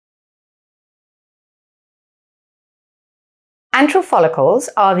Antral follicles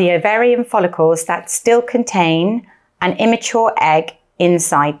are the ovarian follicles that still contain an immature egg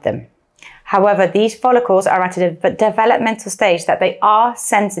inside them. However, these follicles are at a developmental stage that they are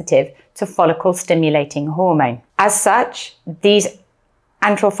sensitive to follicle stimulating hormone. As such, these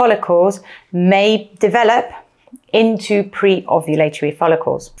antral follicles may develop into pre-ovulatory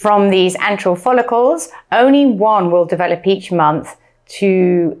follicles. From these antral follicles, only one will develop each month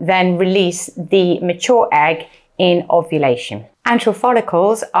to then release the mature egg in ovulation. Antral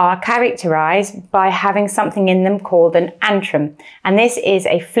follicles are characterized by having something in them called an antrum, and this is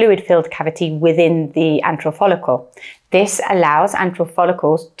a fluid-filled cavity within the antral follicle. This allows antral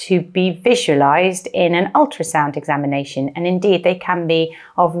follicles to be visualized in an ultrasound examination, and indeed they can be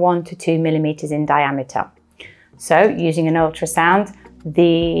of 1 to 2 millimeters in diameter. So using an ultrasound,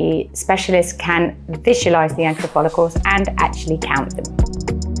 the specialist can visualize the antral follicles and actually count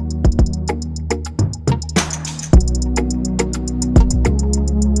them.